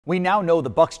We now know the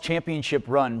Bucks championship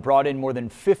run brought in more than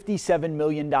 $57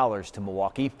 million to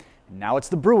Milwaukee. And now it's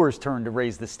the Brewers' turn to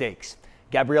raise the stakes.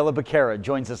 Gabriella Becerra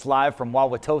joins us live from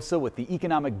Wauwatosa with the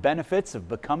economic benefits of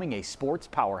becoming a sports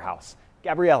powerhouse.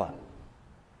 Gabriella.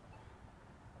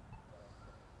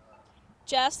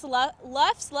 Jeff's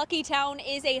Luff's Lucky Town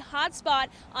is a hotspot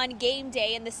on game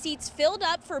day, and the seats filled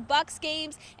up for Bucks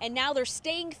games, and now they're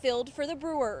staying filled for the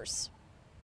Brewers.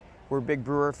 We're big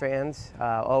Brewer fans,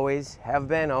 always have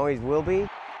been, always will be.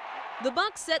 The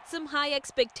Bucks set some high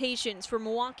expectations for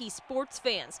Milwaukee sports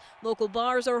fans. Local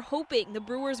bars are hoping the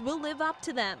Brewers will live up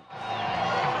to them.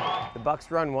 The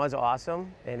Bucks run was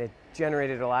awesome, and it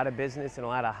generated a lot of business and a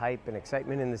lot of hype and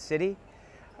excitement in the city.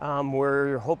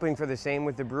 We're hoping for the same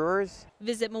with the Brewers.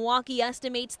 Visit Milwaukee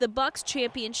estimates the Bucks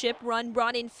championship run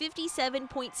brought in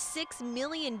 $57.6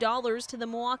 million to the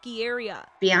Milwaukee area.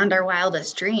 Beyond our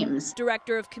wildest dreams.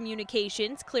 Director of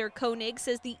Communications Claire Koenig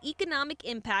says the economic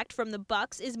impact from the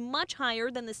Bucks is much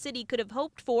higher than the city could have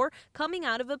hoped for coming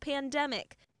out of a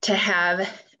pandemic. To have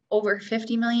over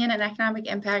 $50 million in economic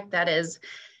impact, that is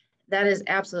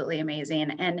absolutely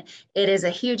amazing, and it is a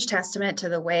huge testament to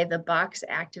the way the Bucks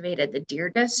activated the Deer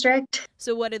District.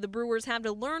 So what do the Brewers have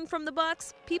to learn from the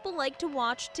Bucks? People like to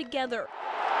watch together.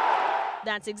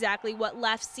 That's exactly what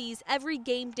Leff sees every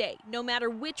game day, no matter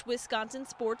which Wisconsin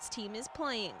sports team is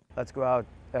playing. Let's go out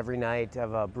every night,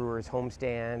 have a Brewers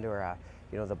homestand or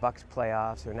the Bucks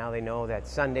playoffs, or now they know that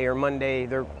Sunday or Monday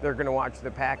they're going to watch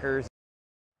the Packers.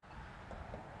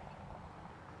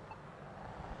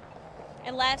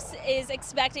 And Leff is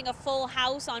expecting a full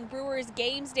house on Brewers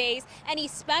games days. Any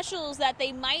specials that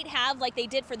they might have, like they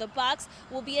did for the Bucks,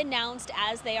 will be announced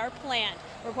as they are planned.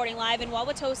 Reporting live in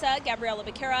Wauwatosa, Gabriella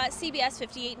Becerra, CBS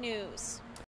 58 News.